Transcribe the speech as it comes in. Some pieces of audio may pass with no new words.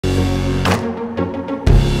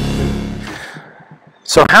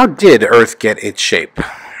So how did Earth get its shape?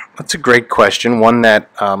 That's a great question, one that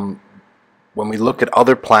when we look at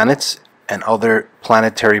other planets and other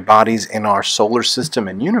planetary bodies in our solar system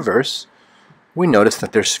and universe, we notice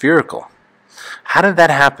that they're spherical. How did that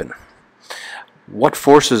happen? What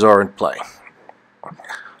forces are in play?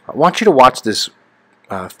 I want you to watch this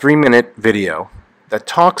 3-minute video that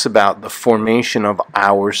talks about the formation of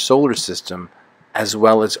our solar system as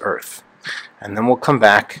well as Earth. And then we'll come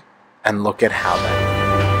back and look at how that.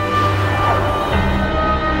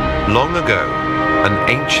 Long ago, an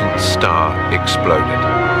ancient star exploded,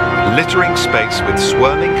 littering space with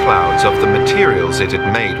swirling clouds of the materials it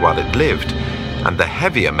had made while it lived and the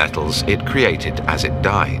heavier metals it created as it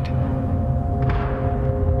died.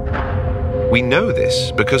 We know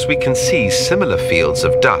this because we can see similar fields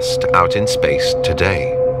of dust out in space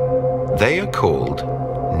today. They are called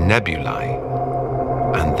nebulae,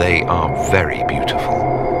 and they are very beautiful.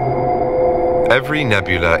 Every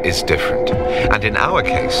nebula is different, and in our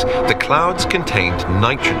case, the clouds contained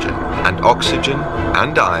nitrogen and oxygen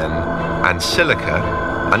and iron and silica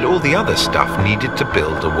and all the other stuff needed to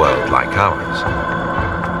build a world like ours.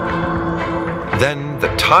 Then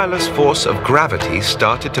the tireless force of gravity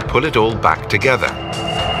started to pull it all back together,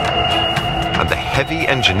 and the heavy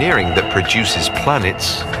engineering that produces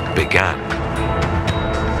planets began.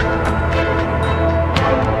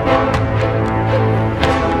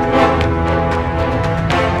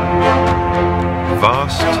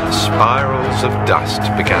 Vast spirals of dust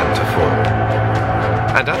began to form,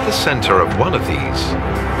 and at the center of one of these,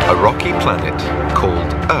 a rocky planet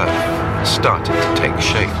called Earth started to take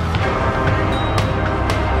shape.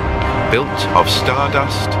 Built of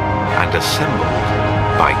stardust and assembled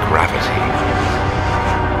by gravity.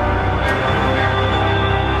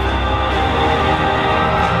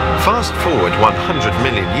 Fast forward 100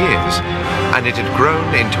 million years, and it had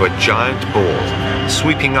grown into a giant ball,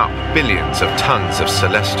 sweeping up billions of tons of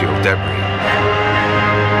celestial debris.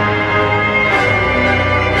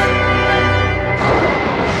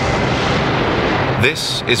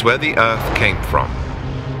 This is where the Earth came from,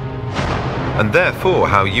 and therefore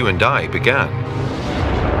how you and I began.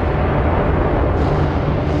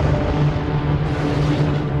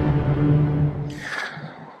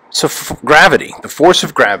 So gravity, the force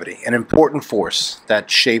of gravity, an important force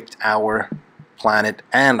that shaped our planet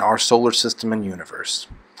and our solar system and universe.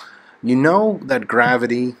 You know that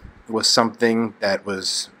gravity was something that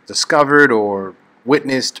was discovered or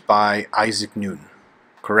witnessed by Isaac Newton,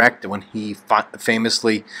 correct? When he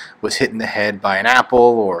famously was hit in the head by an apple,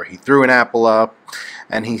 or he threw an apple up,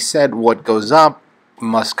 and he said what goes up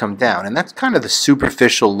must come down. And that's kind of the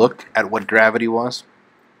superficial look at what gravity was.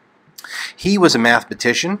 He was a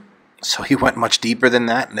mathematician, so he went much deeper than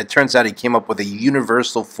that, and it turns out he came up with a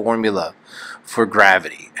universal formula for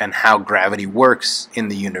gravity and how gravity works in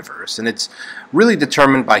the universe. And it's really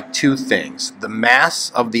determined by two things: the mass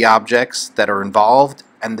of the objects that are involved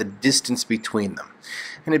and the distance between them.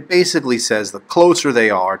 And it basically says the closer they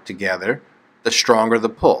are together, the stronger the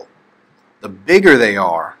pull. The bigger they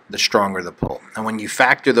are, the stronger the pull. And when you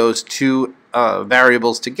factor those two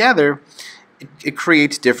variables together, it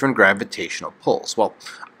creates different gravitational pulls. Well,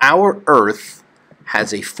 our Earth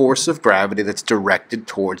has a force of gravity that's directed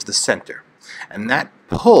towards the center. And that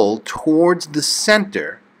pull towards the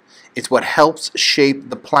center is what helps shape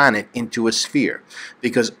the planet into a sphere.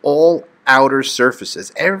 Because all outer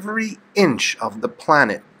surfaces, every inch of the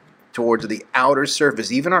planet towards the outer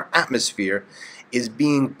surface, even our atmosphere, is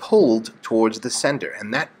being pulled towards the center.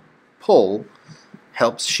 And that pull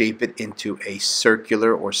helps shape it into a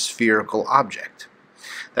circular or spherical object.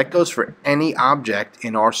 That goes for any object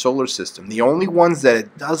in our solar system. The only ones that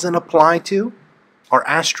it doesn't apply to are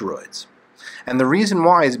asteroids. And the reason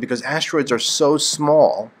why is because asteroids are so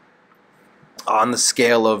small on the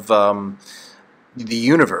scale of the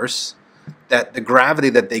universe that the gravity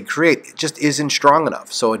that they create just isn't strong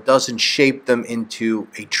enough. So it doesn't shape them into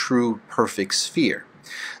a true perfect sphere.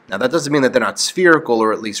 Now that doesn't mean that they're not spherical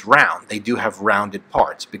or at least round. They do have rounded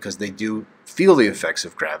parts because they do feel the effects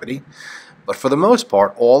of gravity. But for the most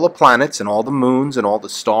part, all the planets and all the moons and all the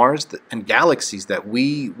stars and galaxies that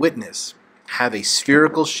we witness have a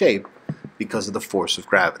spherical shape because of the force of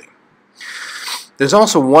gravity. There's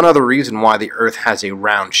also one other reason why the Earth has a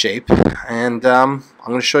round shape, and I'm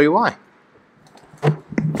going to show you why.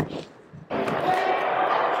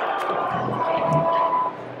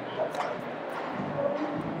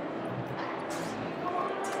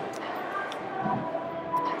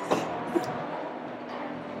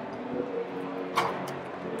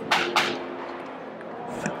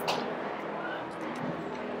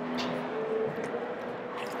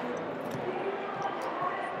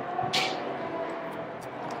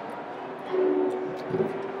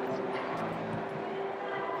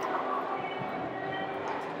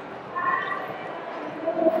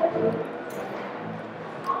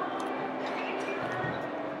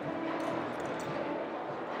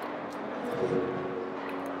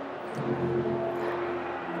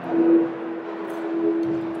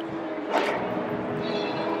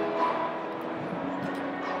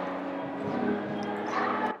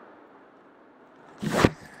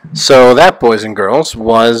 So that, boys and girls,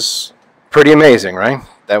 was pretty amazing, right?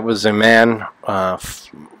 That was a man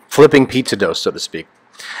flipping pizza dough, so to speak.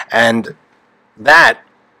 And that,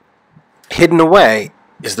 hidden away,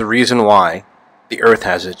 is the reason why the Earth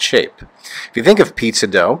has its shape. If you think of pizza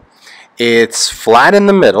dough, it's flat in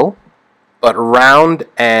the middle, but round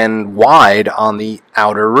and wide on the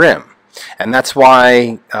outer rim. And that's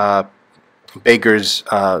why bakers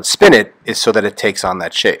spin it, is so that it takes on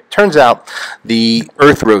that shape. Turns out the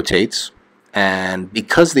Earth rotates, and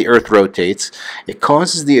because the Earth rotates, it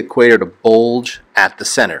causes the equator to bulge at the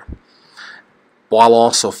center, while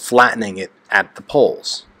also flattening it at the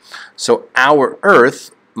poles. So our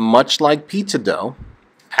Earth, much like pizza dough,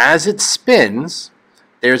 as it spins,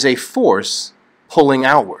 there's a force pulling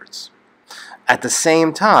outwards. At the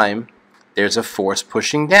same time, there's a force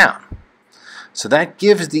pushing down. So that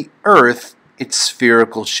gives the Earth its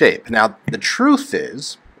spherical shape. Now, the truth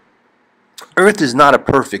is, Earth is not a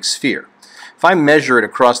perfect sphere. If I measure it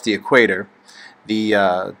across the equator,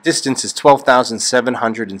 the distance is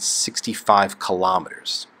 12,765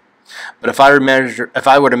 kilometers. But if I were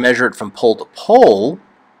to measure it from pole to pole,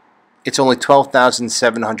 it's only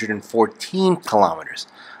 12,714 kilometers.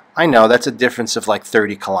 I know that's a difference of like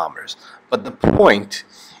 30 kilometers. But the point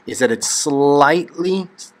is that it's slightly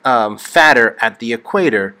fatter at the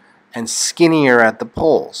equator and skinnier at the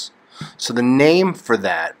poles. So the name for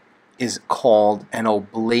that is called an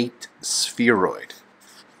oblate spheroid.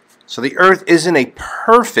 So the Earth isn't a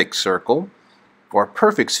perfect circle or a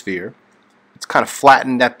perfect sphere. It's kind of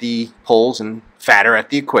flattened at the poles and fatter at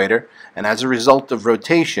the equator, and as a result of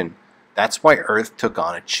rotation, that's why Earth took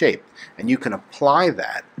on its shape. And you can apply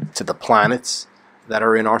that to the planets that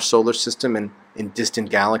are in our solar system and in distant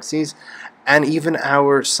galaxies, and even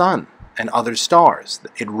our sun and other stars.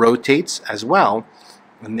 It rotates as well,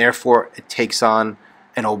 and therefore it takes on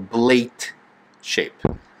an oblate shape.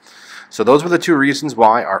 So those were the two reasons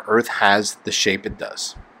why our Earth has the shape it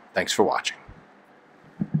does. Thanks for watching.